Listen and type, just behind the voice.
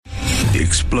The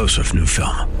explosive new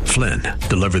film, Flynn,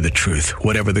 deliver the truth,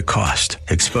 whatever the cost,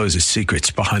 exposes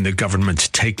secrets behind the government's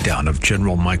takedown of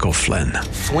General Michael Flynn.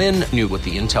 Flynn knew what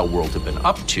the intel world had been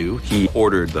up to. He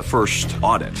ordered the first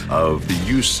audit of the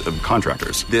use of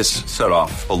contractors. This set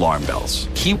off alarm bells.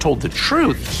 He told the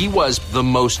truth. He was the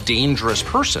most dangerous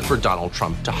person for Donald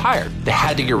Trump to hire. They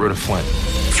had to get rid of Flynn.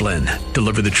 Flynn,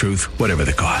 deliver the truth, whatever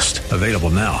the cost. Available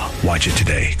now. Watch it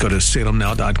today. Go to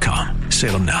salemnow.com.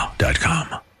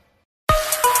 salemnow.com.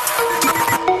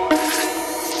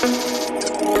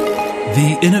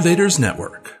 The Innovators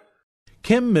Network.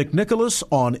 Kim McNicholas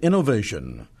on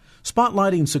innovation,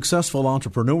 spotlighting successful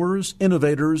entrepreneurs,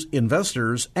 innovators,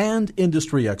 investors, and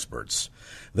industry experts.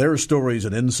 Their stories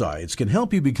and insights can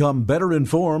help you become better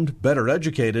informed, better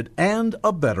educated, and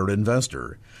a better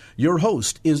investor. Your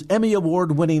host is Emmy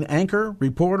Award-winning anchor,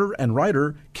 reporter, and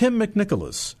writer Kim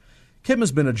McNicholas. Kim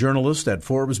has been a journalist at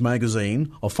Forbes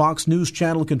magazine, a Fox News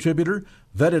Channel contributor,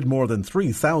 vetted more than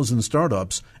 3,000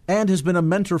 startups, and has been a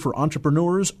mentor for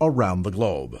entrepreneurs around the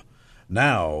globe.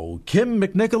 Now, Kim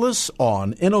McNicholas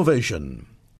on innovation.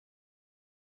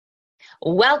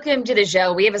 Welcome to the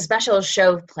show. We have a special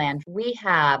show planned. We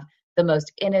have the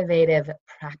most innovative,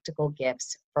 practical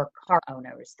gifts for car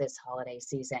owners this holiday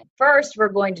season. First, we're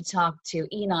going to talk to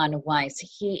Ynon Weiss.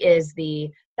 He is the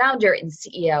founder and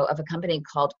CEO of a company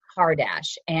called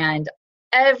CarDash. And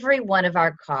every one of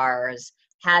our cars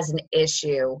has an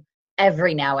issue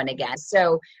every now and again.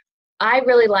 So I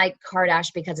really like CarDash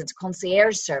because it's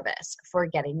concierge service for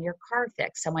getting your car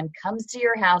fixed. Someone comes to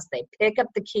your house, they pick up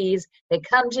the keys, they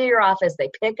come to your office, they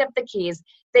pick up the keys,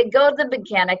 they go to the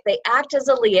mechanic, they act as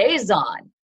a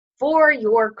liaison for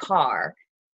your car,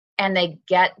 and they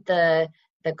get the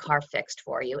car fixed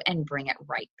for you and bring it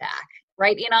right back.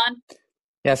 Right, Ynon?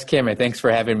 Yes, Kim, thanks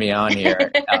for having me on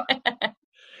here.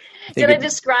 Did I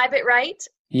describe it right?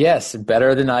 Yes,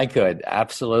 better than I could.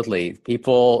 Absolutely.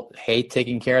 People hate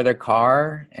taking care of their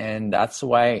car, and that's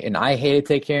why, and I hated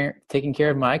taking care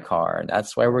of my car. And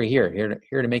that's why we're here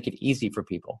to make it easy for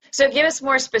people. So give us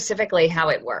more specifically how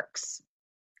it works.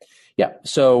 Yeah.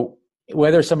 So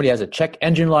whether somebody has a check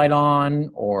engine light on,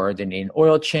 or they need an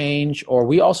oil change, or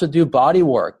we also do body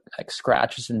work like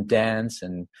scratches and dents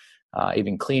and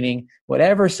even cleaning,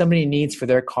 whatever somebody needs for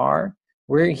their car,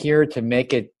 we're here to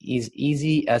make it as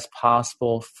easy as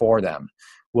possible for them.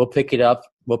 We'll pick up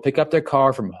their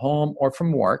car from home or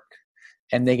from work,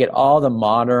 and they get all the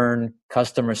modern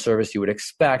customer service you would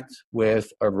expect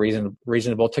with a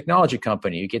reasonable technology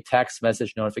company. You get text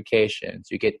message notifications,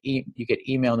 you get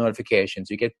email notifications,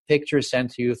 you get pictures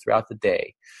sent to you throughout the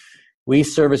day. We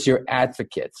service your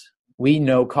advocate. We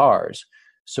know cars.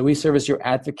 So we service your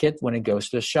advocate when it goes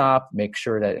to the shop, make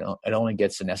sure that it only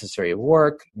gets the necessary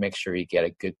work, make sure you get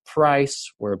a good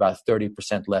price. We're about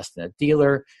 30% less than a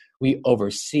dealer. We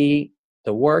oversee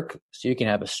the work so you can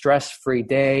have a stress-free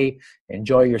day,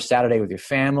 enjoy your Saturday with your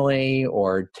family,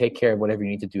 or take care of whatever you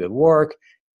need to do at work.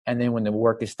 And then when the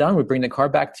work is done, we bring the car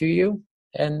back to you,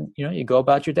 and you go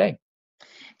about your day.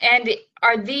 And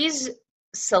are these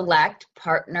select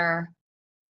partner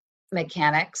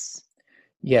mechanics?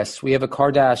 Yes, we have a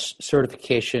CarDash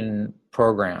certification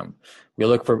program. We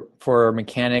look for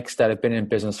mechanics that have been in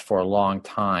business for a long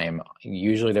time.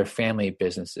 Usually they're family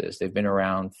businesses. They've been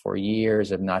around for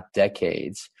years, if not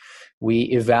decades. We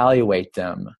evaluate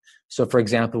them. So for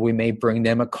example, we may bring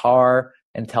them a car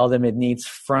and tell them it needs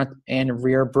front and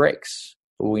rear brakes,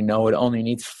 but we know it only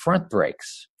needs front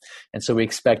brakes. And so we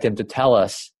expect them to tell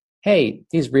us, hey,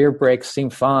 these rear brakes seem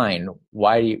fine.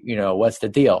 Why do what's the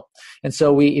deal? And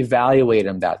so we evaluate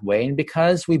them that way. And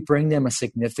because we bring them a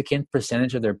significant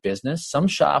percentage of their business, some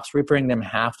shops, we bring them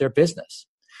half their business.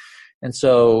 And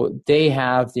so they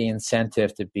have the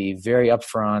incentive to be very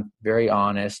upfront, very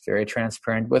honest, very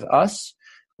transparent with us,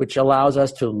 which allows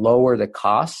us to lower the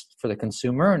cost for the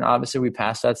consumer. And obviously we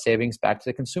pass that savings back to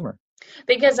the consumer.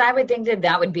 Because I would think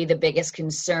that would be the biggest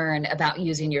concern about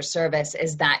using your service,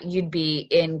 is that you'd be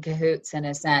in cahoots in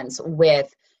a sense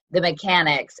with the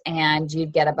mechanics and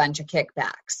you'd get a bunch of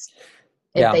kickbacks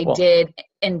if they did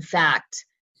in fact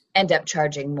end up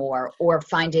charging more or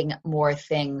finding more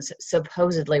things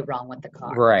supposedly wrong with the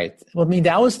car. Right. Well,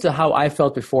 that was how I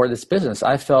felt before this business.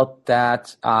 I felt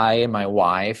that I and my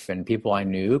wife and people I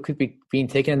knew could be being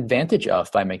taken advantage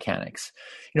of by mechanics.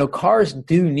 Cars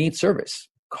do need service.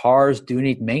 Cars do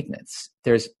need maintenance.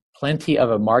 There's plenty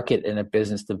of a market and a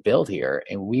business to build here,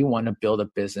 and we want to build a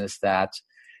business that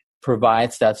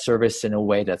provides that service in a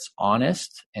way that's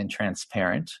honest and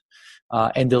transparent,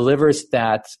 and delivers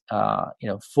that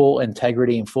full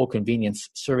integrity and full convenience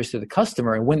service to the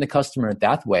customer, and win the customer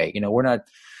that way.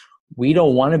 We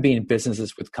don't want to be in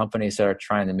businesses with companies that are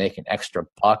trying to make an extra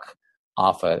buck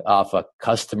off a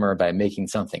customer by making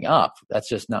something up. That's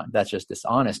just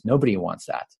dishonest. Nobody wants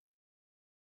that.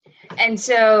 And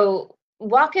so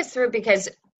walk us through, because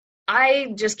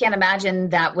I just can't imagine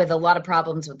that with a lot of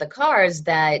problems with the cars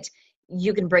that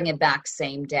you can bring it back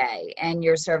same day, and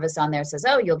your service on there says,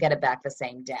 oh, you'll get it back the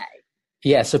same day.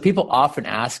 Yeah. So people often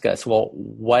ask us, well,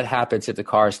 what happens if the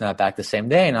car is not back the same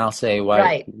day? And I'll say,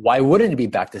 why wouldn't it be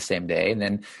back the same day? And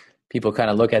then people kind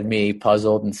of look at me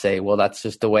puzzled and say, well, that's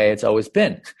just the way it's always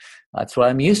been. That's what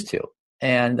I'm used to.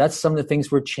 And that's some of the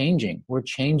things we're changing. We're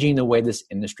changing the way this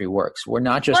industry works. We're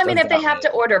not just. Well, I mean, if they have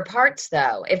to order parts,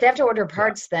 though,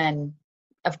 then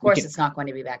of course it's not going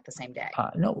to be back the same day.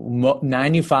 No,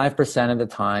 95% of the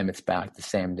time it's back the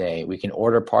same day. We can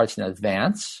order parts in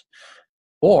advance,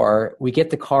 or we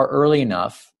get the car early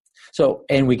enough.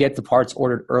 And we get the parts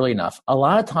ordered early enough. A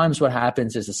lot of times what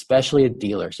happens is, especially at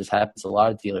dealers, this happens a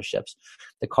lot of dealerships,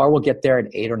 the car will get there at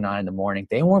 8 or 9 in the morning.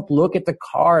 They won't look at the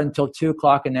car until 2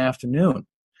 o'clock in the afternoon.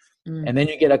 And then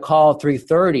you get a call at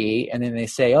 3:30, and then they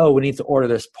say, oh, we need to order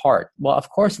this part. Well, of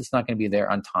course it's not going to be there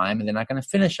on time, and they're not going to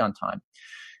finish on time.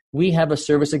 We have a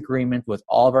service agreement with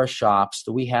all of our shops,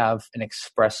 so we have an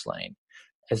express lane.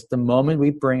 As the moment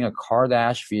we bring a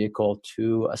CarDash vehicle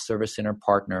to a service center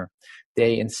partner,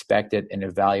 they inspect it and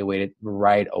evaluate it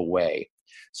right away.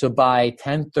 So by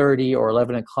 10:30 or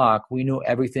 11 o'clock, we know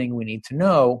everything we need to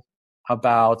know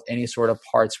about any sort of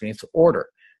parts we need to order.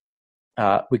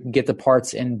 We can get the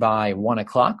parts in by 1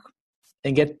 o'clock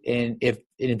and if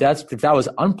that was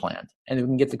unplanned, and we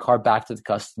can get the car back to the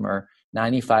customer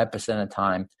 95% of the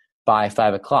time by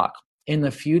 5 o'clock. In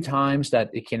the few times that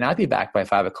it cannot be back by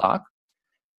 5 o'clock,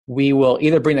 we will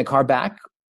either bring the car back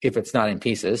if it's not in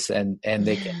pieces, and then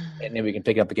we can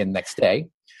pick it up again the next day,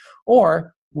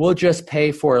 or we'll just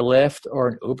pay for a Lyft or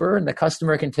an Uber, and the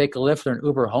customer can take a Lyft or an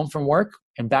Uber home from work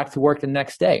and back to work the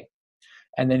next day.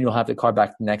 And then you'll have the car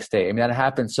back the next day. I mean, that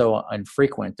happens so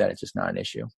infrequent that it's just not an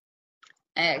issue.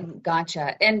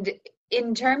 Gotcha. And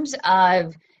in terms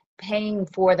of paying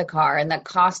for the car and the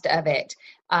cost of it,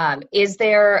 is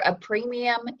there a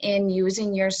premium in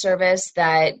using your service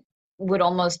that would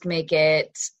almost make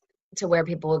it to where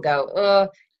people will go,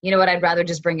 you know what, I'd rather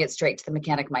just bring it straight to the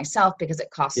mechanic myself because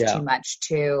it costs too much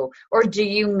or do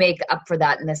you make up for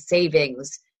that in the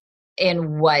savings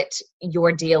in what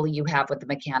your deal you have with the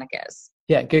mechanic is?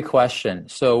 Yeah, good question.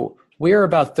 So we're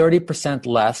about 30%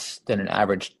 less than an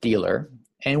average dealer,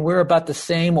 and we're about the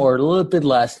same or a little bit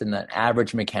less than an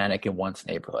average mechanic in one's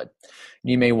neighborhood.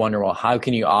 You may wonder, well, how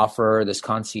can you offer this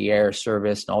concierge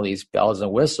service and all these bells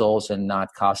and whistles and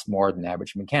not cost more than an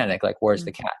average mechanic? Like, where's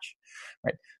the catch?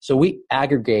 Right. So we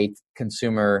aggregate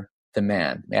consumer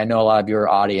demand. I know a lot of your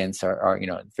audience are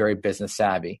very business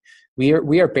savvy. We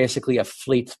are basically a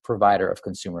fleet provider of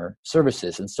consumer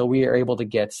services. And so we are able to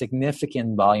get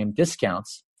significant volume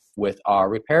discounts with our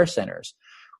repair centers.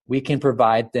 We can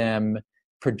provide them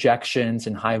projections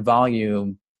and high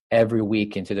volume every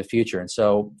week into the future. And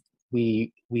so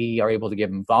we are able to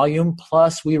give them volume,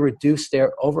 plus we reduce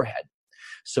their overhead.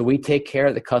 So we take care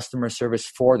of the customer service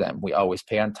for them. We always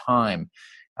pay on time.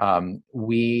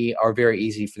 We are very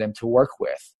easy for them to work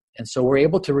with. And so we're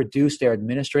able to reduce their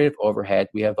administrative overhead.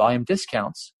 We have volume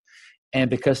discounts. And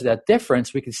because of that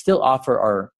difference, we can still offer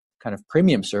our kind of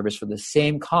premium service for the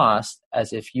same cost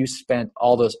as if you spent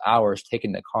all those hours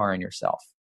taking the car in yourself.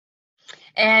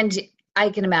 And I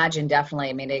can imagine, definitely,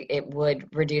 I mean, it would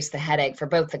reduce the headache for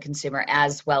both the consumer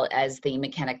as well as the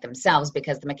mechanic themselves,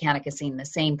 because the mechanic is seeing the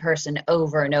same person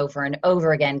over and over and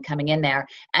over again coming in there,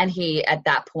 and he at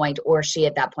that point or she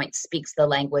at that point speaks the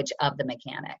language of the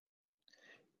mechanic.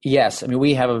 Yes. I mean,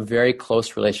 we have a very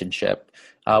close relationship.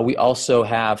 We also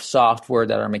have software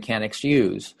that our mechanics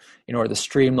use in order to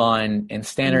streamline and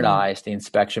standardize the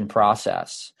inspection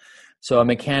process. So a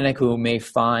mechanic who may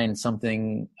find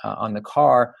something on the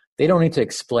car, they don't need to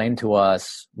explain to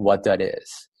us what that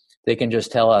is. They can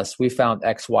just tell us, we found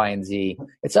X, Y, and Z.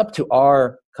 It's up to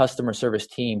our customer service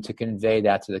team to convey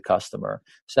that to the customer.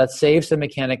 So that saves the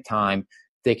mechanic time.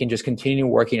 They can just continue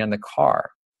working on the car,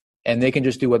 and they can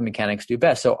just do what mechanics do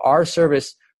best. So our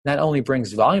service not only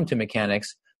brings volume to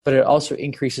mechanics, but it also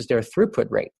increases their throughput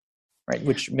rate, right,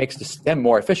 which makes them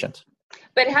more efficient.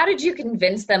 But how did you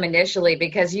convince them initially?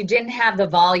 Because you didn't have the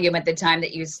volume at the time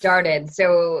that you started.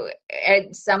 So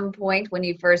at some point when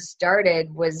you first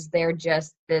started, was there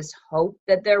just this hope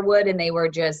that there would, and they were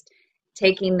just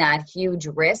taking that huge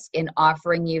risk in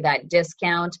offering you that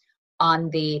discount on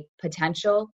the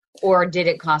potential, or did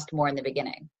it cost more in the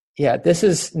beginning? Yeah, this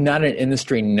is not an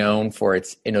industry known for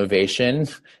its innovation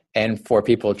and for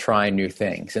people trying new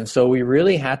things. And so we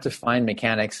really had to find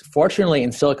mechanics, fortunately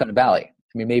in Silicon Valley.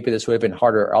 I mean, maybe this would have been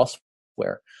harder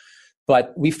elsewhere.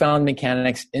 But we found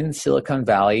mechanics in Silicon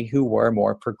Valley who were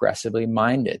more progressively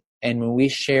minded. And when we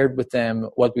shared with them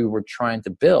what we were trying to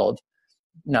build,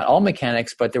 not all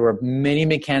mechanics, but there were many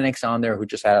mechanics on there who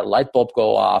just had a light bulb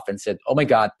go off and said, oh my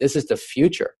God, this is the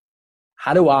future.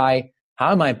 How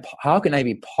can I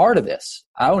be part of this?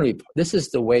 This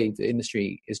is the way the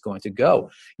industry is going to go.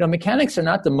 Mechanics are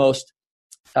not the most,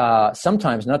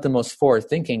 sometimes not the most forward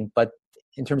thinking, but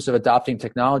in terms of adopting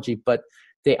technology, but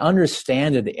they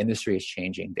understand that the industry is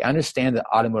changing. They understand that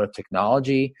automotive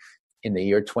technology in the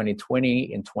year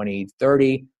 2020 and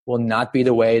 2030 will not be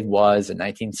the way it was in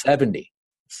 1970.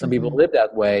 Some people live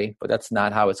that way, but that's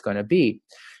not how it's going to be.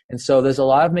 And so there's a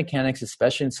lot of mechanics,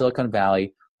 especially in Silicon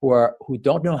Valley, who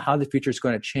don't know how the future is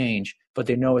going to change, but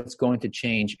they know it's going to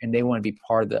change, and they want to be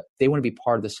part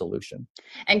of the solution.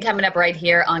 And coming up right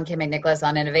here on Kim McNicholas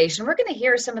on Innovation, we're going to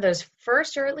hear some of those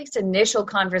first, or at least initial,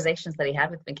 conversations that he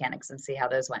had with mechanics and see how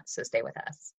those went. So stay with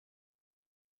us.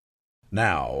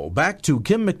 Now, back to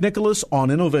Kim McNicholas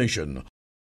on Innovation.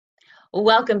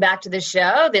 Welcome back to the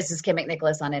show. This is Kim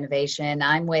McNicholas on Innovation.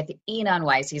 I'm with Ynon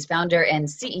Weiss. He's founder and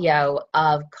CEO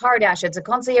of CarDash. It's a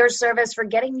concierge service for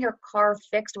getting your car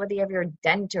fixed, whether you have your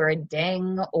dent or a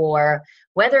ding, or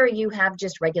whether you have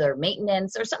just regular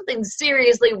maintenance or something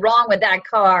seriously wrong with that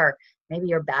car. Maybe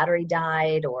your battery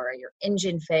died or your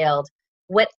engine failed.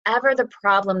 Whatever the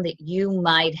problem that you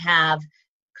might have,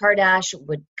 CarDash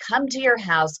would come to your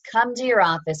house, come to your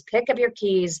office, pick up your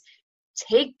keys,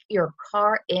 take your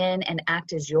car in and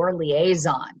act as your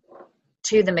liaison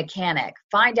to the mechanic,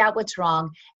 find out what's wrong.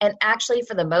 And actually,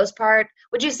 for the most part,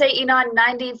 would you say, Ynon,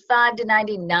 95 to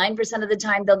 99% of the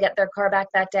time they'll get their car back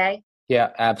that day? Yeah,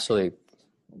 absolutely.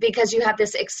 Because you have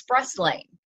this express lane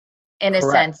in a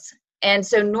sense. And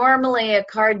so normally a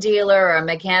car dealer or a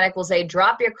mechanic will say,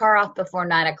 drop your car off before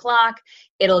 9 o'clock.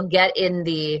 It'll get in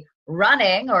the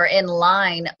running or in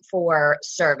line for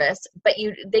service, but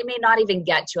they may not even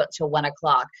get to it till 1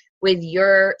 o'clock. With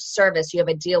your service, you have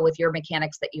a deal with your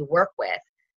mechanics that you work with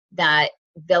that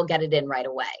they'll get it in right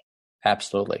away.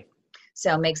 Absolutely.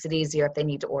 So it makes it easier. If they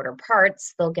need to order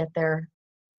parts, they'll get there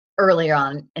earlier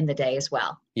on in the day as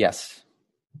well. Yes,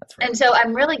 that's right. And so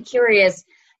I'm really curious,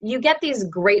 you get these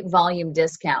great volume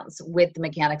discounts with the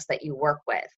mechanics that you work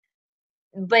with,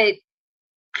 but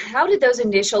how did those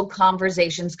initial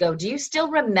conversations go? Do you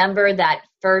still remember that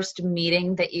first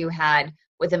meeting that you had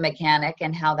with a mechanic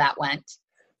and how that went?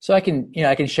 So I can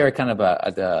share kind of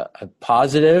a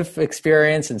positive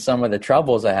experience and some of the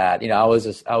troubles I had. I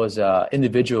was a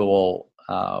individual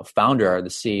founder, the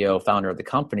CEO founder of the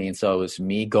company, and so it was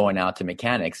me going out to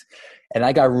mechanics, and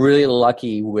I got really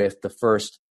lucky with the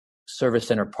first service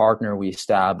center partner we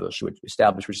established, which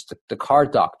is the Car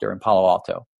Doctor in Palo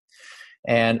Alto.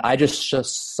 And I just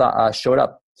showed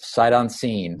up sight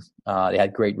unseen. They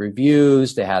had great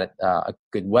reviews. They had a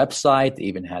good website. They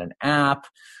even had an app.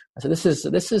 So this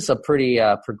is a pretty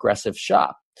progressive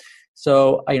shop.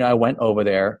 So I went over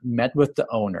there, met with the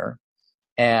owner,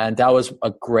 and that was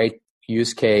a great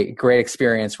use case, great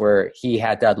experience where he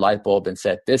had that light bulb and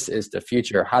said, "This is the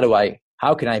future.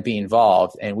 How can I be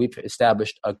involved?" And we've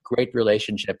established a great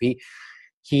relationship.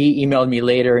 He emailed me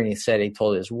later and he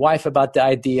told his wife about the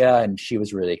idea and she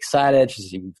was really excited. She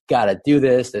said, "You've got to do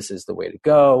this. This is the way to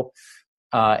go."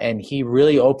 And he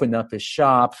really opened up his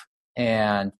shop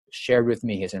and shared with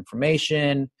me his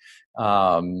information,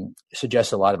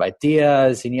 suggested a lot of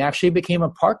ideas, and he actually became a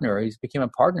partner. He became a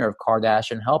partner of CarDash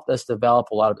and helped us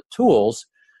develop a lot of the tools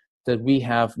that we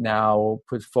have now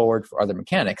put forward for other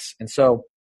mechanics. And so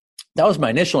that was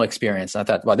my initial experience. And I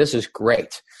thought, wow, this is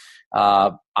great.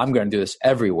 I'm going to do this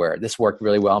everywhere. This worked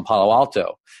really well in Palo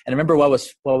Alto. And I remember what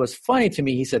was funny to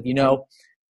me. He said,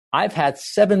 I've had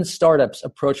 7 startups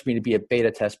approach me to be a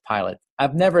beta test pilot.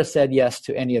 I've never said yes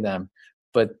to any of them,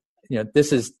 but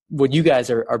this is what you guys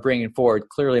are bringing forward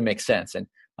clearly makes sense. And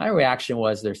my reaction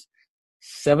was, there's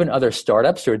 7 other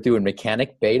startups who are doing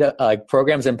mechanic beta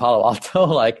programs in Palo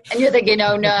Alto. And you're thinking,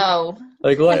 oh no.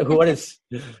 What is,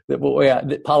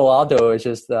 Palo Alto is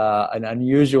just an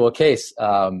unusual case.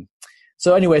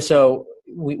 So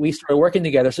we started working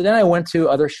together. So then I went to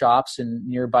other shops in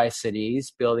nearby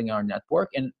cities, building our network,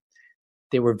 and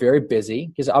they were very busy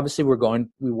because obviously we're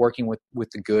working with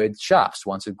the good shops,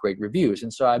 ones with great reviews.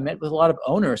 And so I met with a lot of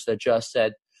owners that just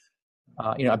said,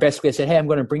 I basically said, "Hey, I'm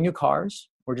going to bring you cars.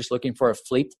 We're just looking for a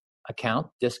fleet account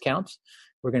discounts.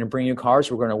 We're going to bring you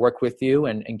cars. We're going to work with you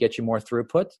and get you more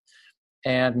throughput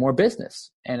and more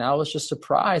business." And I was just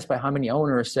surprised by how many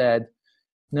owners said,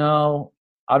 "No,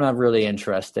 I'm not really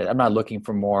interested. I'm not looking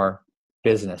for more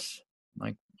business." I'm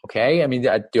like, okay. I mean, do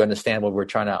you understand what we're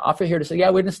trying to offer here? To say,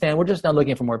 yeah, we understand. We're just not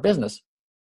looking for more business.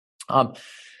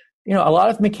 A lot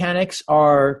of mechanics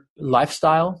are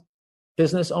lifestyle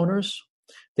business owners.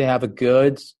 They have a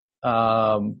good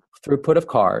throughput of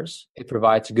cars. It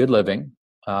provides a good living.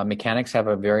 Mechanics have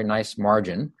a very nice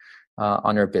margin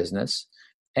on their business,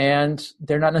 and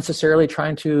they're not necessarily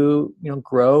trying to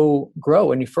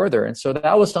grow any further. And so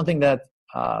that was something that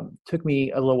took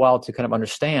me a little while to kind of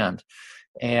understand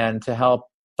and to help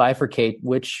bifurcate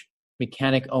which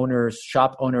mechanic owners,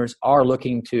 shop owners are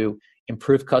looking to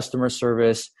improve customer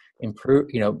service,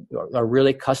 are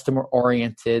really customer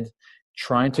oriented,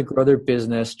 trying to grow their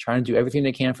business, trying to do everything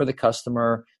they can for the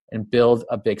customer and build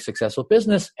a big successful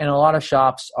business. And a lot of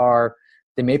shops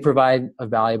they may provide a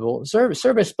valuable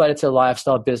service, but it's a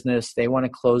lifestyle business. They want to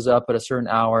close up at a certain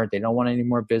hour. They don't want any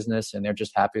more business, and they're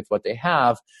just happy with what they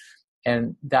have.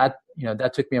 And that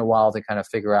took me a while to kind of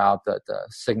figure out the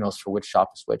signals for which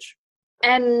shop is which.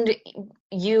 And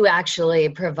you actually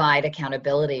provide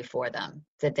accountability for them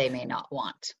that they may not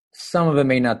want. Some of them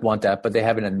may not want that, but they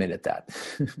haven't admitted that.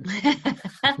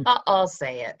 I'll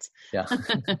say it. Yeah.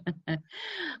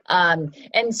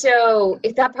 And so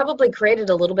that probably created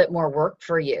a little bit more work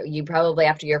for you. You probably,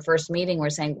 after your first meeting, were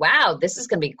saying, wow, this is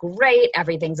going to be great.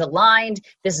 Everything's aligned.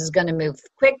 This is going to move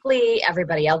quickly.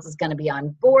 Everybody else is going to be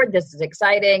on board. This is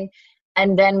exciting.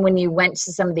 And then when you went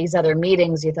to some of these other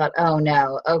meetings, you thought, oh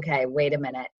no, okay, wait a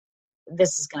minute.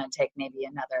 This is going to take maybe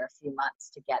another few months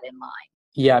to get in line.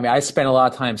 Yeah, I spent a lot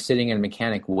of time sitting in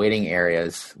mechanic waiting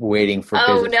areas, waiting for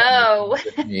business. Oh,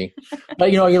 no.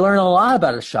 But, you learn a lot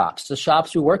about the shops. The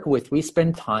shops we work with, we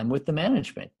spend time with the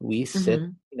management. We sit,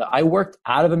 I worked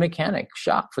out of a mechanic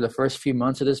shop for the first few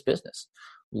months of this business,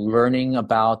 learning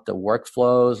about the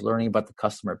workflows, learning about the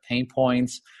customer pain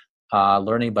points,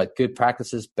 learning about good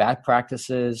practices, bad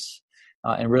practices,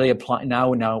 and really applying.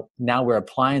 Now we're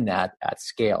applying that at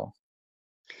scale.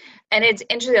 And it's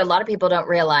interesting, a lot of people don't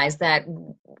realize that,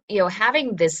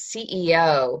 having this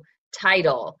CEO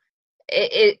title,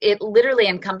 it literally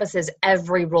encompasses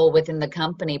every role within the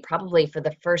company, probably for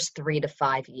the first 3 to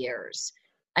 5 years.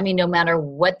 I mean, no matter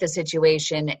what the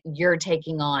situation, you're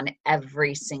taking on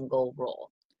every single role.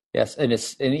 Yes. And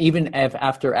even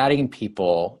after adding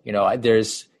people,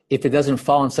 if it doesn't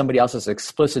fall on somebody else's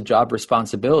explicit job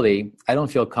responsibility, I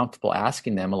don't feel comfortable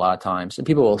asking them a lot of times. And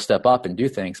people will step up and do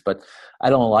things, but I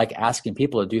don't like asking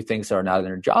people to do things that are not in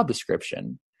their job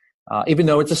description. Even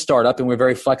though it's a startup and we're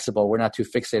very flexible, we're not too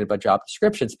fixated by job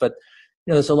descriptions. But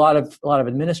there's a lot of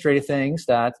administrative things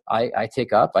that I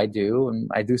take up, I do, and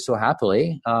I do so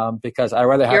happily because I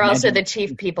rather have. You're also the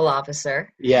chief people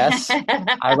officer. Yes,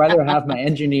 I rather have my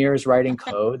engineers writing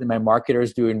code and my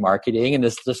marketers doing marketing, and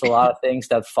there's just a lot of things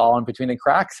that fall in between the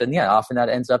cracks. And often that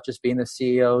ends up just being the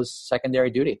CEO's secondary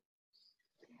duty.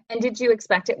 And did you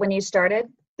expect it when you started?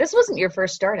 This wasn't your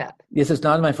first startup. This is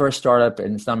not my first startup,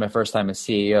 and it's not my first time as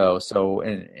CEO. So,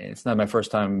 and it's not my first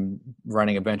time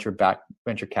running a venture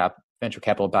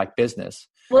capital backed business.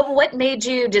 Well, what made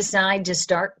you decide to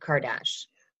start Cardash?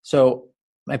 So,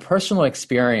 my personal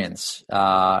experience.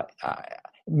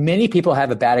 Many people have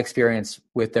a bad experience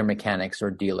with their mechanics or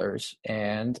dealers,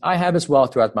 and I have as well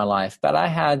throughout my life. But I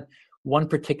had one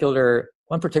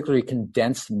particularly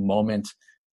condensed moment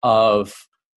of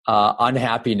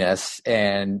unhappiness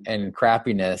and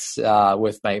crappiness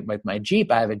with my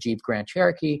Jeep. I have a Jeep Grand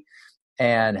Cherokee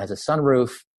and has a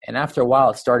sunroof. And after a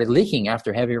while, it started leaking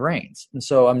after heavy rains. And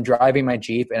so I'm driving my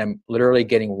Jeep and I'm literally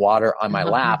getting water on my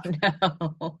lap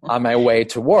on my way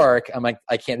to work. I'm like,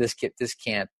 this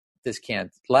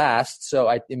can't last. So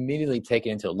I immediately take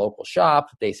it into a local shop.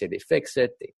 They say they fix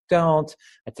it. They don't.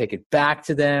 I take it back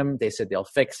to them. They said they'll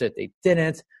fix it. They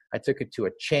didn't. I took it to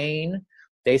a chain.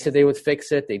 They said they would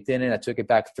fix it. They didn't. I took it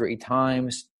back 3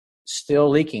 times, still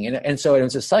leaking. And so it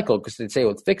was a cycle because they'd say it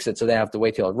would fix it. So they have to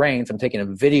wait till it rains. I'm taking a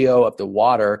video of the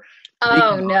water.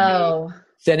 Oh, no.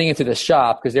 Sending it to the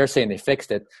shop because they're saying they fixed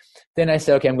it. Then I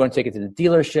said, okay, I'm going to take it to the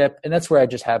dealership. And that's where I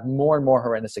just have more and more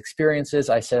horrendous experiences.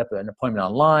 I set up an appointment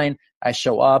online. I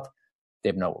show up. They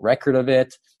have no record of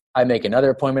it. I make another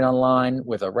appointment online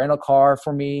with a rental car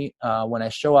for me when I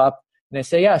show up. And they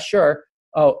say, yeah, sure.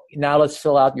 Oh, now let's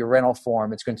fill out your rental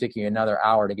form. It's going to take you another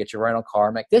hour to get your rental car.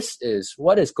 I'm like,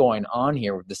 what is going on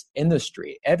here with this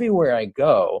industry? Everywhere I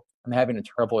go, I'm having a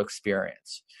terrible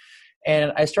experience.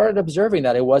 And I started observing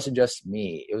that it wasn't just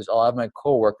me. It was a lot of my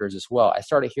coworkers as well. I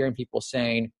started hearing people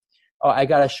saying, oh, I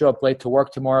got to show up late to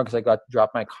work tomorrow because I got to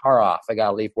drop my car off. I got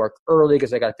to leave work early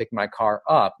because I got to pick my car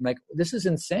up. I'm like, this is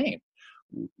insane.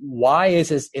 Why is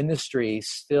this industry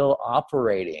still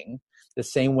operating the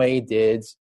same way it did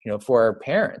for our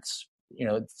parents?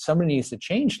 Somebody needs to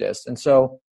change this. And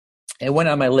so it went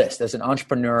on my list as an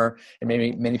entrepreneur, and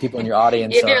maybe many people in your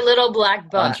audience. You have your little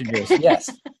black book. Entrepreneurs. Yes.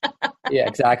 Yeah,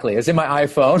 exactly. It's in my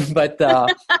iPhone, but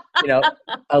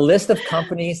a list of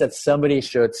companies that somebody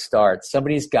should start.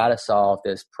 Somebody's got to solve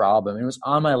this problem. It was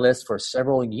on my list for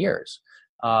several years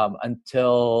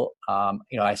until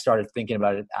I started thinking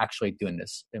about it, actually doing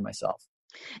this in myself.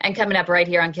 And coming up right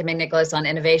here on Kim McNicholas on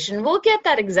Innovation, we'll get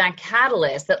that exact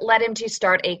catalyst that led him to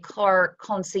start a car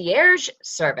concierge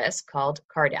service called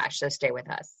CarDash. So stay with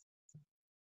us.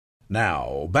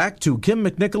 Now, back to Kim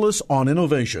McNicholas on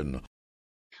Innovation.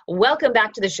 Welcome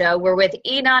back to the show. We're with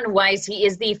Ynon Weiss. He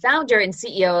is the founder and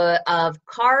CEO of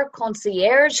car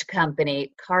concierge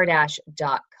company,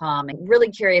 CarDash.com. And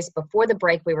really curious, before the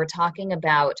break, we were talking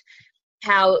about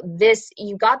how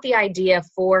you got the idea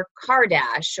for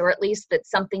CarDash, or at least that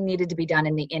something needed to be done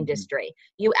in the industry.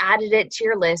 You added it to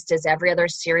your list, as every other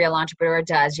serial entrepreneur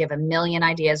does. You have a million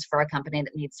ideas for a company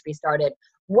that needs to be started.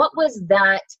 What was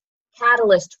that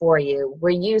catalyst for you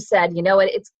where you said, you know what,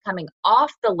 it's coming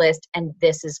off the list and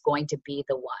this is going to be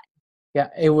the one? Yeah,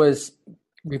 it was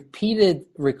repeated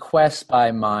requests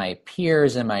by my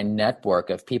peers and my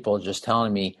network of people just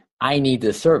telling me, I need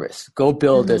this service. Go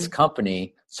build this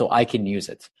company so I can use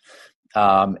it.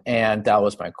 And that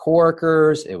was my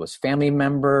coworkers. It was family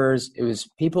members. It was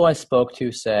people I spoke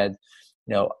to said,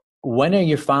 when are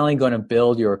you finally going to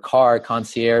build your car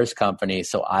concierge company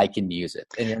so I can use it?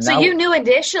 And so you knew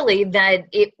initially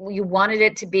that you wanted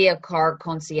it to be a car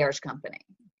concierge company.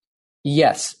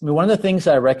 Yes. I mean, one of the things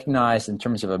I recognized in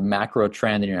terms of a macro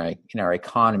trend in our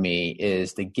economy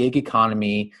is the gig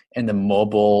economy and the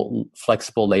mobile,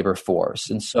 flexible labor force.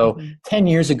 And so 10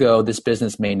 years ago, this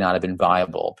business may not have been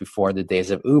viable before the days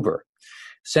of Uber.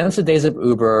 Since the days of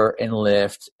Uber and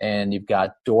Lyft, and you've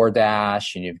got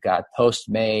DoorDash, and you've got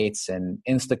Postmates and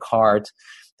Instacart,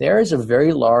 there is a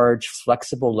very large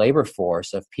flexible labor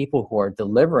force of people who are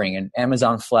delivering, and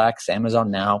Amazon Flex, Amazon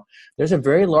Now, there's a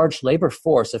very large labor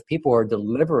force of people who are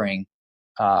delivering,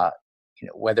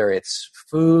 whether it's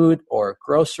food or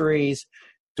groceries,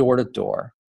 door to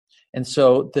door. And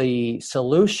so the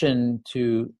solution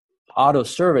to auto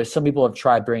service, some people have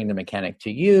tried bringing the mechanic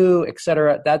to you, et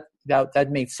cetera.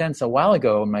 That made sense a while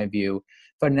ago in my view.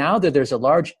 But now that there's a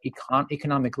large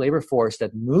economic labor force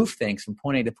that move things from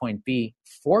point A to point B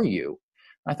for you,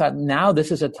 I thought now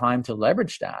this is a time to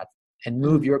leverage that and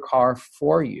move your car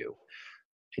for you.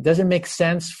 It doesn't make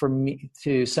sense for me,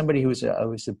 to somebody who's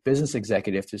a business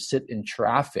executive, to sit in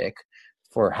traffic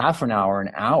for half an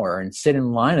hour, and sit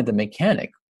in line at the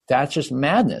mechanic. That's just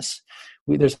madness.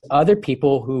 There's other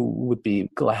people who would be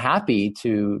happy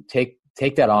to take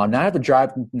that on, not have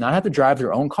to drive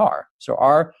their own car. So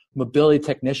our mobility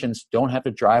technicians don't have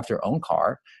to drive their own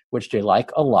car, which they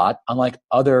like a lot, unlike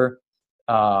other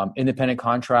independent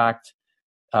contract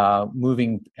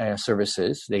moving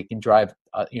services. They can drive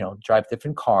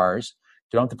different cars.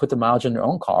 They don't have to put the mileage in their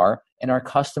own car, and our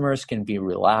customers can be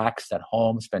relaxed at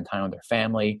home, spend time with their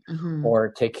family,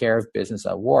 or take care of business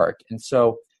at work. And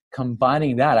so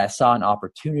combining that, I saw an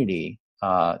opportunity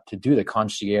to do the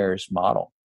concierge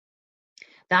model.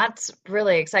 That's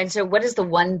really exciting. So what is the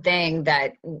one thing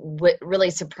that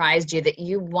really surprised you that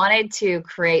you wanted to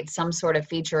create some sort of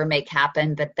feature or make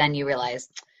happen, but then you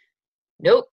realized,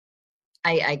 nope,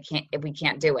 we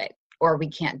can't do it, or we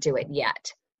can't do it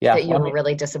yet? Yeah, that you were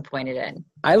really disappointed in?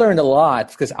 I learned a lot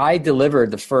because I delivered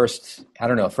the first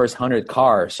 100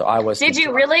 cars. So I was. Did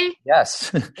you really?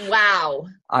 Yes. Wow.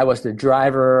 I was the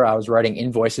driver. I was writing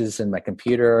invoices in my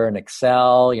computer and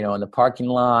Excel, in the parking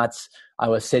lots. I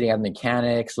was sitting at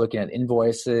mechanics, looking at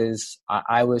invoices.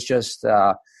 I was just,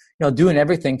 doing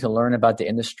everything to learn about the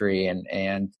industry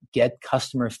and get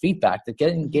customer feedback. That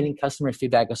getting customer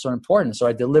feedback is so important. So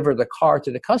I delivered the car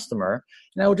to the customer,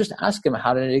 and I would just ask them,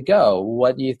 "How did it go?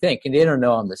 What do you think?" And they don't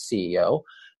know I'm the CEO.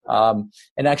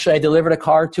 And actually, I delivered a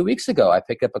car 2 weeks ago. I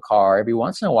pick up a car every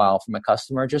once in a while from a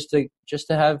customer just to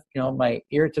have my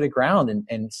ear to the ground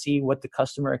and see what the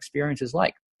customer experience is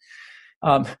like.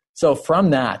 So from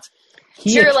that.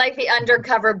 You're like the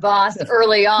undercover boss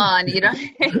early on.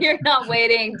 You're not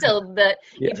waiting till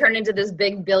you turn into this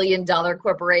big billion-dollar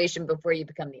corporation before you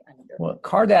become the undercover. Well,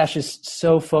 CarDash is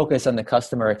so focused on the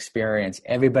customer experience.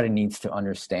 Everybody needs to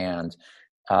understand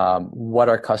what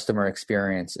our customer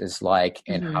experience is like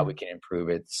and how we can improve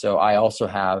it. So I also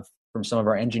have, from some of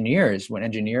our engineers, when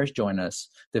engineers join us,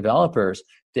 developers,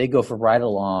 they go for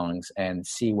ride-alongs and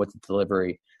see what the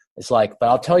delivery is like. But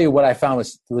I'll tell you what I found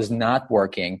was not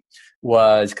working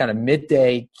was kind of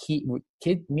midday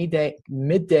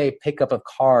pickup of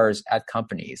cars at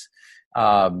companies.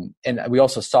 And we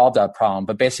also solved that problem,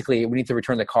 but basically we need to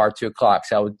return the car at 2:00.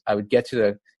 So I would get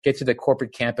to the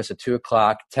corporate campus at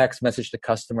 2:00, text message the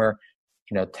customer,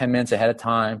 10 minutes ahead of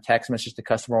time, text message the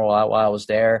customer while I was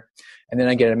there. And then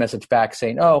I get a message back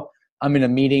saying, oh, I'm in a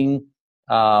meeting.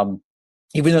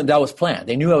 Even though that was planned.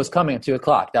 They knew I was coming at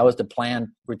 2:00. That was the planned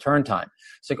return time.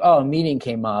 It's like, oh, a meeting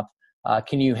came up.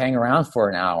 Can you hang around for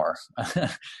an hour?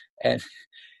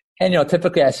 and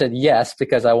typically I said yes,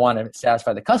 because I want to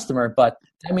satisfy the customer, but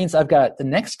that means I've got the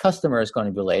next customer is going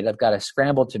to be late. I've got to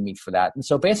scramble to meet for that. And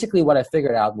so basically what I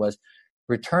figured out was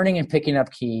returning and picking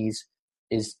up keys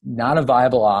is not a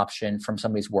viable option from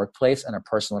somebody's workplace and a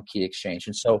personal key exchange.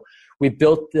 And so we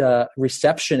built the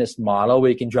receptionist model where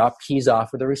you can drop keys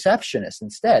off with a receptionist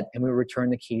instead, and we return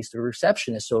the keys to the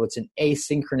receptionist. So it's an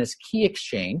asynchronous key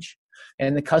exchange,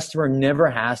 and the customer never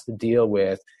has to deal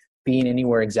with being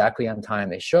anywhere exactly on time.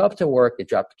 They show up to work, they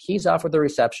drop the keys off with the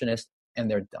receptionist, and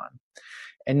they're done.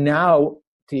 And now,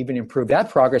 to even improve that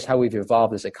progress, how we've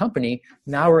evolved as a company,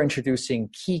 now we're introducing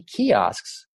key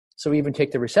kiosks. So we even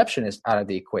take the receptionist out of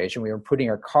the equation. We are putting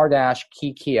our CarDash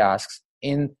key kiosks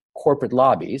in corporate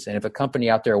lobbies. And if a company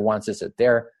out there wants this at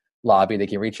their lobby, they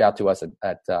can reach out to us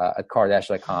at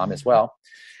cardash.com as well.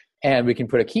 And we can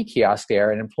put a key kiosk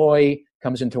there. An employee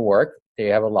comes into work. They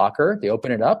have a locker. They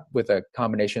open it up with a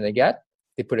combination they get.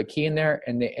 They put a key in there,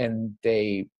 and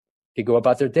they go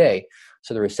about their day.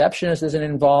 So the receptionist isn't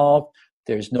involved.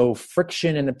 There's no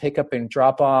friction in the pickup and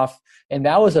drop off. And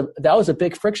that was a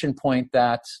big friction point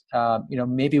that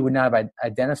maybe would not have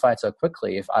identified so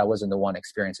quickly if I wasn't the one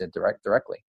experiencing it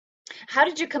directly. How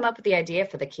did you come up with the idea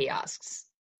for the kiosks?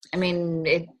 I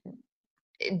mean,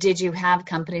 did you have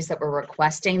companies that were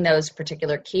requesting those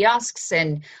particular kiosks?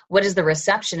 And what is the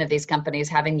reception of these companies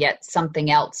having yet something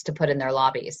else to put in their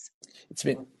lobbies?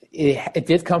 It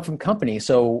did come from companies.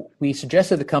 So we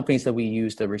suggested the companies that we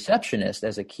use the receptionist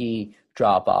as a key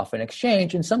drop off and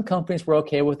exchange. And some companies were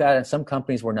okay with that. And some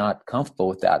companies were not comfortable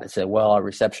with that. They said, well, our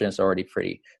receptionist is already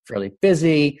fairly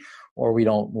busy, or we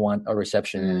don't want a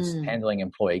receptionist handling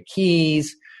employee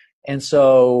keys. And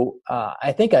so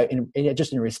I think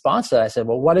just in response to that, I said,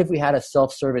 well, what if we had a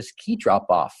self-service key drop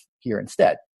off here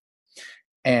instead?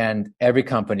 And every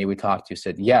company we talked to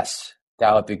said, yes,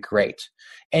 that would be great.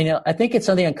 And I think it's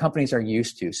something that companies are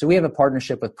used to. So we have a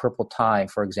partnership with Purple Tie,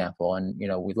 for example, and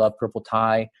we love Purple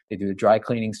Tie. They do the dry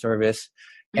cleaning service,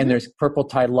 and there's Purple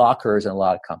Tie lockers in a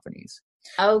lot of companies.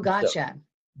 Oh, gotcha.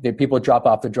 So people drop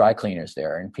off the dry cleaners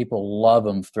there, and people love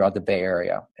them throughout the Bay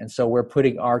Area. And so we're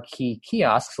putting our key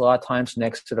kiosks a lot of times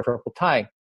next to the Purple Tie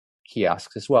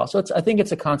kiosks as well. So I think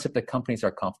it's a concept that companies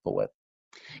are comfortable with.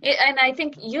 And I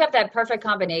think you have that perfect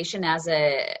combination as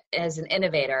an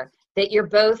innovator, that you're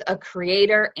both a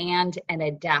creator and an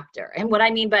adapter. And what I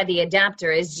mean by the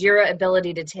adapter is your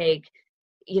ability to take,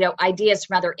 ideas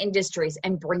from other industries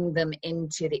and bring them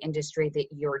into the industry that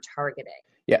you're targeting.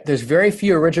 Yeah, there's very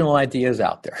few original ideas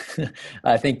out there.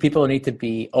 I think people need to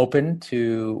be open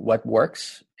to what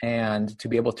works and to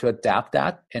be able to adapt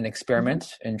that and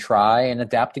experiment and try and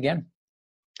adapt again.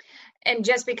 And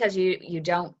just because you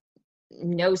don't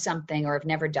know something or have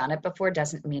never done it before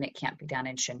doesn't mean it can't be done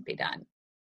and shouldn't be done.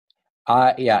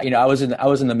 I was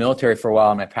in the military for a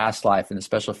while in my past life in the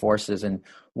Special Forces, and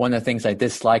one of the things I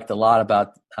disliked a lot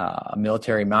about a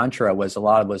military mantra was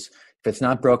if it's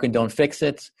not broken, don't fix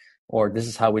it, or this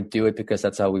is how we do it because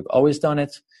that's how we've always done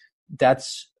it.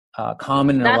 That's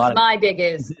common in a lot of... That's my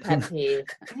biggest pet peeve.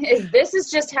 This is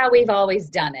just how we've always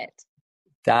done it.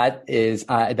 That is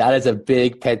a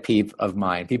big pet peeve of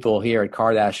mine. People here at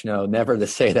CarDash know never to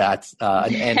say that.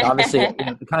 And obviously,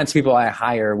 the kinds of people I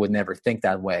hire would never think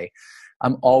that way.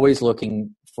 I'm always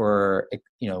looking for,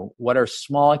 what are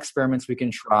small experiments we can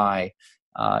try.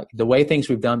 The way things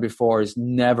we've done before is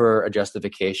never a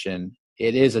justification.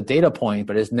 It is a data point,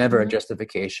 but it's never a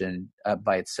justification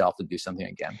by itself to do something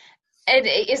again. And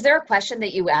is there a question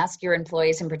that you ask your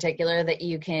employees in particular that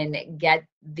you can get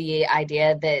the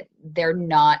idea that they're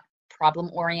not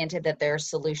problem-oriented, that they're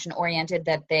solution-oriented,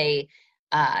 that they,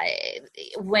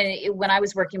 when I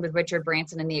was working with Richard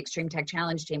Branson in the Extreme Tech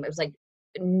Challenge team, it was like,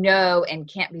 no and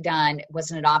can't be done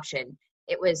wasn't an option.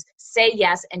 It was say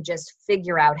yes and just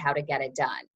figure out how to get it done.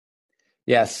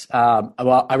 Yes.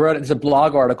 It's a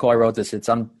blog article. I wrote this. It's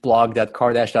on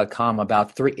blog.cardash.com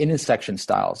about 3 intersection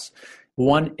styles.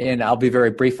 One, and I'll be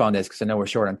very brief on this because I know we're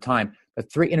short on time,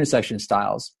 but 3 intersection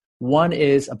styles. One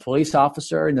is a police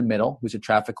officer in the middle who's a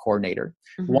traffic coordinator.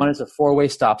 One is a 4-way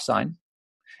stop sign.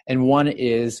 And one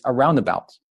is a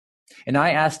roundabout. And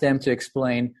I asked them to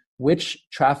explain which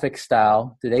traffic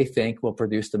style do they think will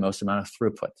produce the most amount of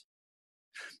throughput.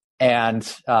 And,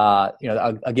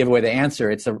 I'll give away the answer.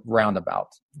 It's a roundabout.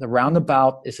 The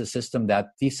roundabout is a system that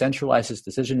decentralizes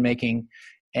decision-making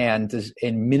and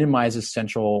minimizes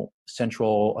central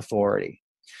authority.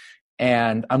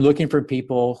 And I'm looking for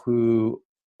people who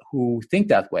think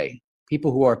that way,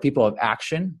 people who are people of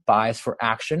action, bias for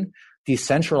action,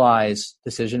 decentralize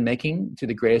decision-making to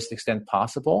the greatest extent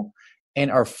possible,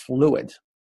 and are fluid.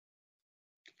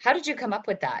 How did you come up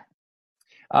with that?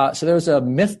 So there was a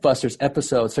Mythbusters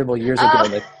episode several years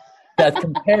ago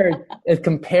that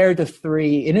compared the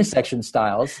three intersection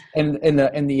styles, and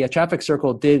the traffic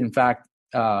circle did in fact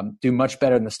do much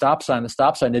better than the stop sign. The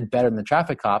stop sign did better than the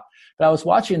traffic cop. But I was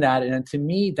watching that, and to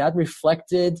me, that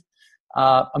reflected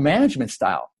a management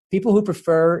style. People who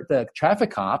prefer the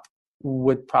traffic cop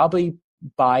would probably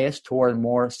bias toward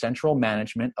more central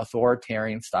management,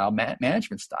 authoritarian style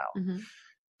management style. Mm-hmm.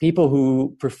 People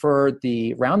who prefer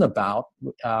the roundabout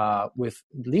with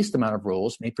least amount of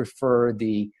rules may prefer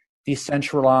the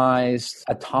decentralized,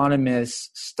 autonomous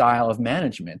style of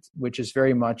management, which is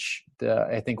very much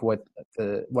I think what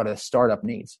a startup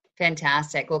needs.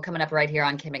 Fantastic. Well, coming up right here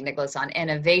on Kim McNicholas on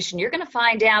Innovation, you're going to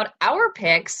find out our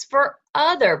picks for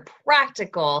other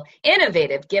practical,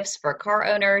 innovative gifts for car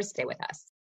owners. Stay with us.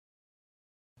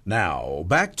 Now,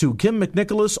 back to Kim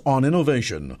McNicholas on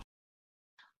Innovation.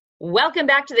 Welcome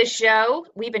back to the show.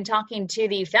 We've been talking to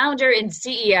the founder and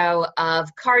CEO of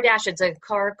CarDash. It's a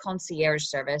car concierge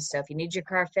service. So if you need your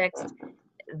car fixed,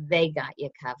 they got you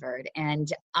covered. And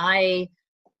I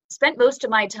spent most of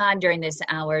my time during this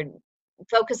hour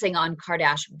focusing on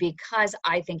CarDash because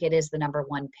I think it is the number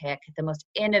one pick, the most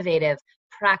innovative,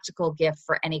 practical gift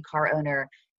for any car owner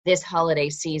this holiday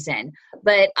season.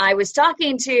 But I was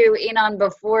talking to Enon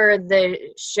before the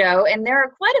show, and there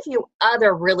are quite a few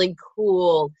other really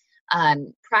cool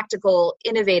practical,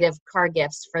 innovative car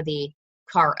gifts for the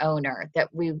car owner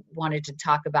that we wanted to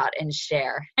talk about and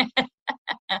share. And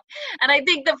I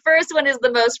think the first one is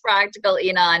the most practical,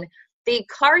 Enon, the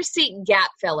car seat gap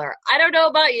filler. I don't know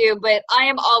about you, but I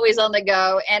am always on the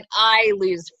go, and I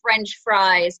lose French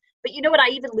fries. But you know what? I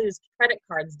even lose credit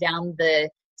cards down the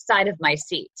side of my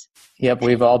seat. Yep,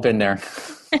 we've all been there.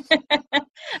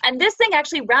 And this thing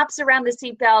actually wraps around the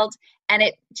seatbelt, and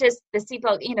the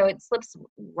seatbelt, it slips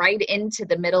right into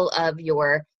the middle of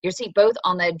your seat, both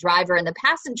on the driver and the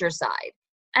passenger side.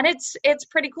 And it's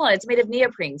pretty cool. It's made of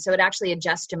neoprene, so it actually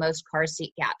adjusts to most car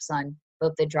seat gaps on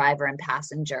both the driver and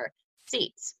passenger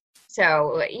seats.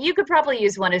 So you could probably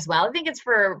use one as well. I think it's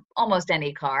for almost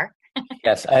any car.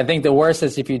 Yes, I think the worst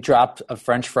is if you dropped a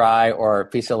French fry or a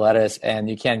piece of lettuce and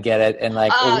you can't get it, and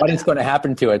what is going to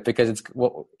happen to it? Because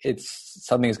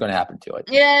something is going to happen to it.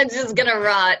 Yeah, it's just going to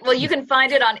rot. Well, you can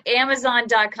find it on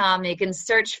Amazon.com. You can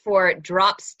search for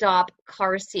Drop Stop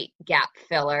Car Seat Gap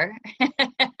Filler, and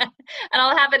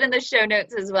I'll have it in the show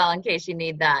notes as well in case you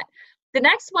need that. The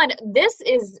next one, this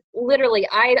is literally,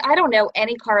 I don't know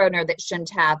any car owner that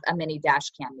shouldn't have a mini dash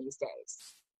cam these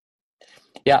days.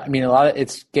 Yeah, I mean,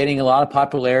 it's getting a lot of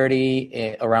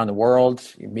popularity around the world.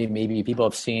 Maybe people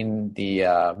have seen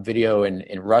the video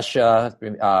in Russia.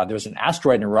 There was an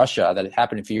asteroid in Russia that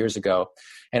happened a few years ago,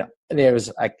 and it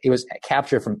was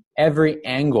captured from every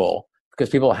angle because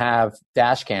people have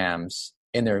dash cams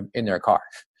in their car.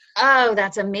 Oh,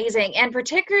 that's amazing! And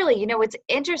particularly, what's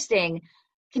interesting.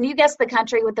 Can you guess the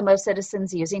country with the most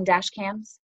citizens using dash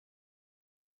cams?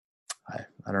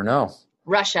 I don't know.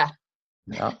 Russia.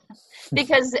 Yeah.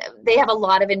 Because they have a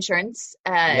lot of insurance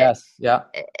yes, yeah.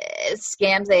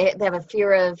 scams. They have a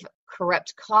fear of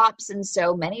corrupt cops, and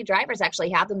so many drivers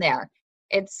actually have them there.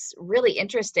 It's really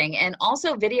interesting. And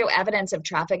also video evidence of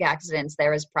traffic accidents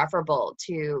there is preferable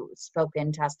to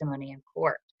spoken testimony in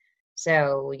court.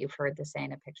 So you've heard the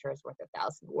saying, a picture is worth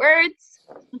 1,000 words.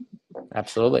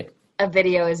 Absolutely. A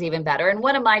video is even better. And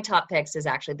one of my top picks is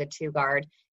actually the ToGuard,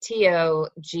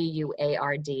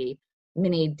 ToGuard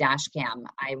mini dash cam.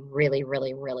 I really,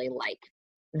 really, really like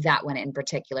that one in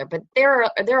particular. But there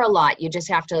are a lot. You just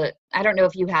have to, I don't know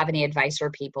if you have any advice for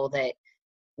people that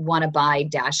want to buy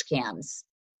dash cams.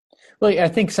 Well, I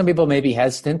think some people may be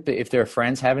hesitant if their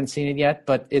friends haven't seen it yet,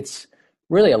 but it's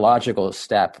really a logical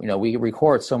step. We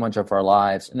record so much of our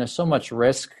lives, and there's so much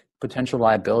risk, potential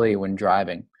liability when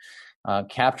driving.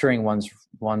 Capturing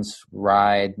one's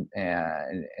ride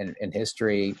and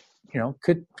history,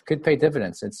 could pay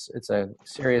dividends. It's a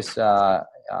serious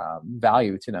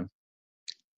value to them.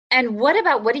 And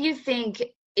what do you think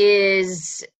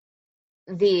is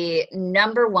the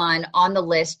number one on the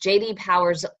list, J.D.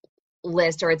 Power's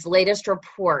list, or its latest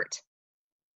report,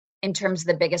 in terms of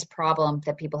the biggest problem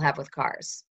that people have with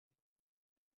cars?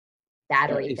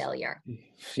 Battery failure.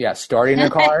 Yeah, starting their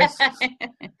cars.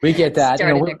 We get that.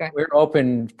 We're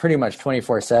open pretty much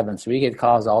 24/7, so we get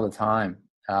calls all the time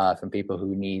from people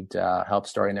who need help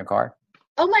starting their car.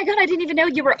 Oh my God, I didn't even know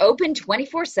you were open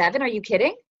 24/7. Are you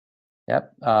kidding?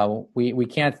 Yep. We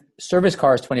can't service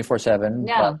cars 24/7.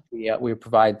 No. But we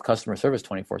provide customer service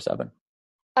 24/7.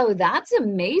 Oh, that's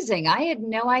amazing. I had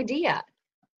no idea.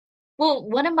 Well,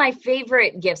 one of my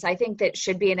favorite gifts, I think, that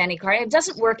should be in any car, it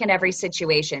doesn't work in every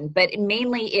situation, but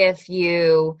mainly if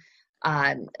you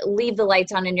leave the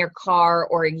lights on in your car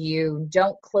or you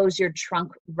don't close your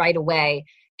trunk right away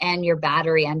and your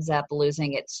battery ends up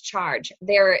losing its charge.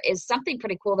 There is something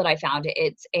pretty cool that I found.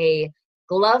 It's a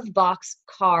glove box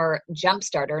car jump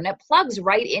starter, and it plugs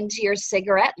right into your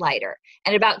cigarette lighter.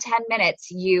 And in about 10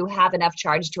 minutes, you have enough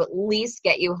charge to at least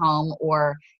get you home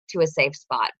or to a safe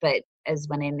spot. But as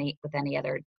with any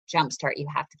other jump start, you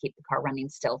have to keep the car running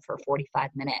still for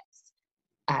 45 minutes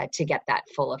to get that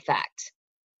full effect.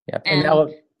 Yeah, and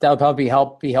that would probably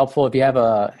be helpful if you have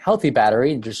a healthy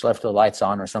battery and just left the lights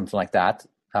on or something like that.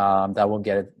 That will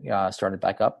get it started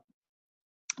back up.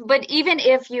 But even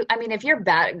if your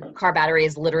car battery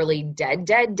is literally dead,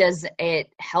 does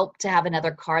it help to have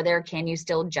another car there? Can you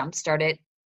still jumpstart it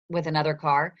with another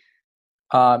car?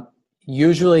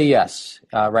 Usually, yes.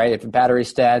 Right. If the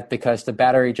battery's dead, because the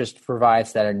battery just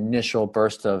provides that initial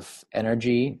burst of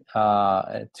energy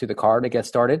to the car to get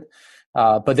started.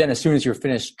 But then as soon as you're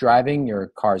finished driving, your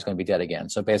car is going to be dead again.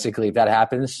 So basically, if that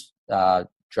happens,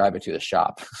 drive it to the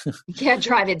shop. Yeah,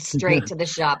 drive it straight to the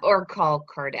shop or call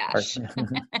Cardash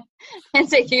and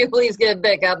say, can you please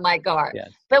pick up my car?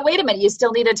 Yes. But wait a minute, you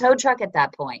still need a tow truck at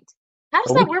that point. How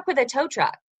does that work with a tow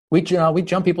truck? We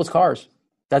jump people's cars.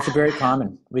 That's very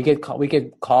common. We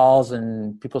get calls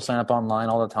and people sign up online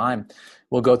all the time.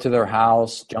 We'll go to their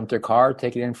house, jump their car,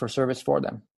 take it in for service for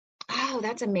them. Oh,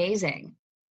 that's amazing.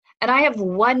 And I have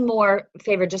one more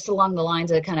favor just along the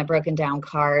lines of kind of broken down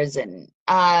cars. And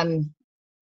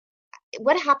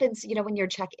what happens, when your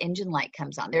check engine light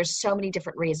comes on? There's so many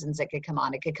different reasons it could come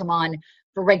on. It could come on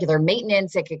for regular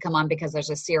maintenance. It could come on because there's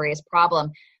a serious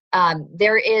problem.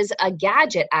 There is a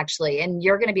gadget, actually, and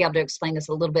you're going to be able to explain this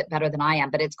a little bit better than I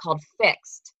am, but it's called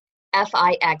Fixed,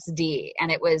 F-I-X-D, and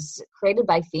it was created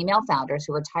by female founders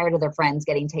who were tired of their friends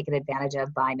getting taken advantage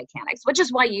of by mechanics, which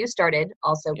is why you started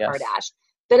also, yes. Cardash.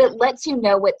 But it lets you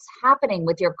know what's happening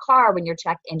with your car when your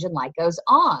check engine light goes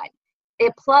on.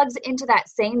 It plugs into that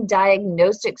same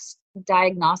diagnostics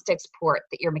port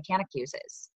that your mechanic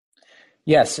uses.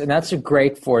 Yes, and that's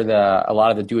great for a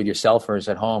lot of the do-it-yourselfers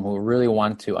at home who really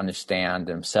want to understand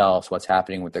themselves what's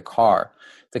happening with the car.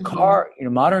 The car,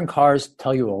 modern cars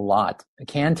tell you a lot. It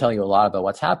can tell you a lot about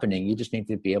what's happening. You just need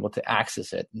to be able to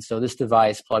access it. And so this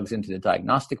device plugs into the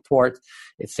diagnostic port.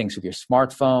 It syncs with your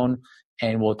smartphone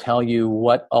and will tell you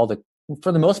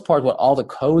for the most part, what all the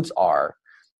codes are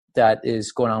that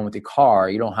is going on with the car.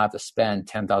 You don't have to spend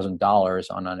 $10,000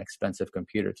 on an expensive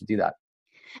computer to do that.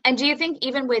 And do you think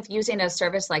even with using a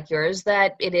service like yours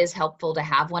that it is helpful to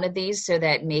have one of these so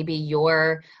that maybe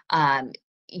your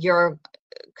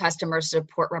customer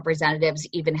support representatives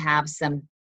even have some,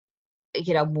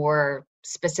 more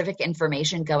specific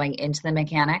information going into the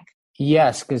mechanic?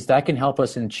 Yes, because that can help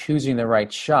us in choosing the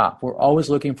right shop. We're always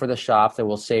looking for the shop that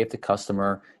will save the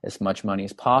customer as much money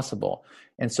as possible.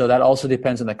 And so that also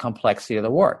depends on the complexity of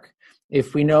the work.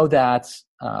 If we know that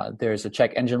there's a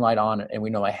check engine light on and we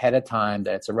know ahead of time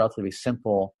that it's a relatively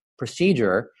simple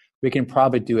procedure, we can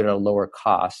probably do it at a lower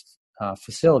cost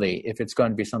facility. If it's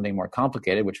going to be something more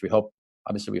complicated, which we hope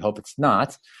it's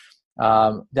not,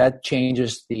 that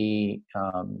changes the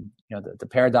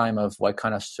paradigm of what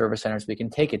kind of service centers we can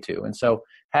take it to. And so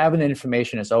having the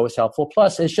information is always helpful.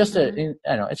 Plus, it's just an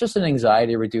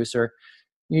anxiety reducer.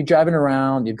 You're driving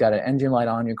around, you've got an engine light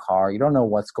on your car, you don't know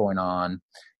what's going on.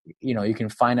 You can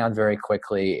find out very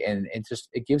quickly, and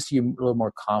it gives you a little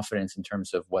more confidence in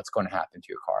terms of what's going to happen to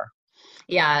your car.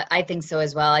 Yeah, I think so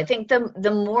as well. I think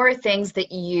the more things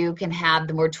that you can have,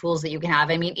 the more tools that you can have.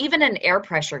 I mean, even an air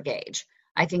pressure gauge,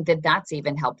 I think that's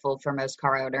even helpful for most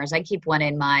car owners. I keep one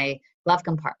in my glove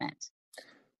compartment.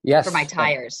 Yes. For my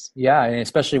tires. Yeah, and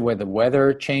especially with the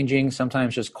weather changing,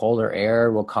 sometimes just colder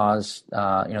air will cause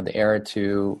the air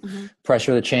to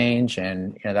pressure the change,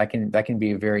 and that can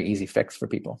be a very easy fix for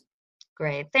people.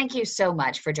 Great. Thank you so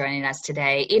much for joining us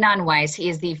today. Ynon Weiss, he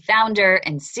is the founder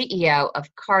and CEO of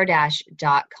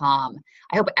Cardash.com.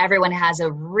 I hope everyone has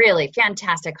a really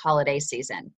fantastic holiday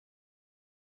season.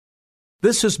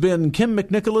 This has been Kim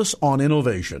McNicholas on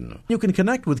Innovation. You can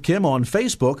connect with Kim on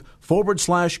Facebook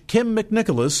 /Kim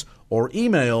McNicholas or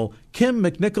email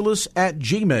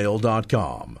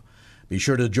kimmcnicholas@gmail.com. Be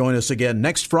sure to join us again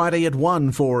next Friday at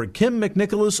 1 for Kim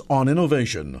McNicholas on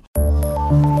Innovation.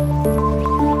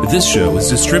 This show is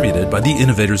distributed by the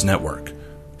Innovators Network.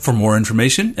 For more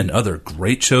information and other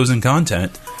great shows and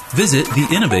content, visit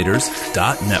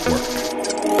theinnovators.network.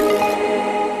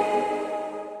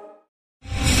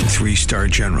 Three-star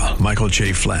general Michael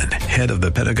J. Flynn, head of the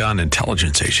Pentagon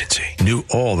Intelligence Agency, knew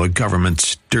all the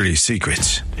government's dirty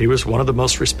secrets. He was one of the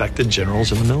most respected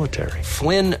generals in the military.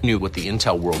 Flynn knew what the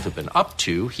intel world had been up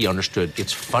to. He understood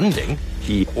its funding.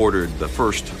 He ordered the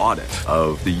first audit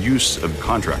of the use of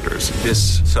contractors.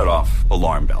 This set off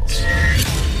alarm bells.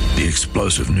 The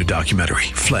explosive new documentary,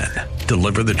 Flynn,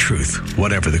 Deliver the Truth,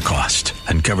 Whatever the Cost,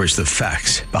 uncovers the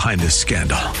facts behind this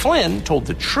scandal. Flynn told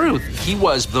the truth. He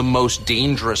was the most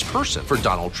dangerous person for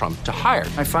Donald Trump to hire.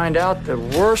 I find out the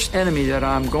worst enemy that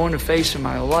I'm going to face in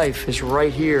my life is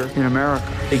right here in America.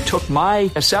 They took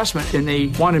my assessment and they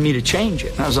wanted me to change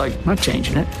it. And I was like, I'm not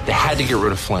changing it. They had to get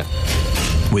rid of Flynn.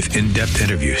 With in-depth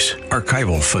interviews,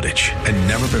 archival footage, and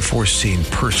never-before-seen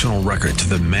personal records of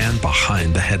the man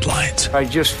behind the headlines. I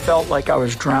just felt like I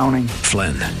was drowning.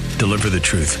 Flynn, Deliver the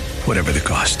Truth, Whatever the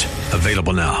Cost.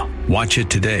 Available now. Watch it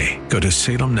today. Go to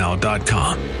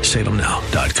salemnow.com.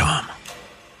 salemnow.com.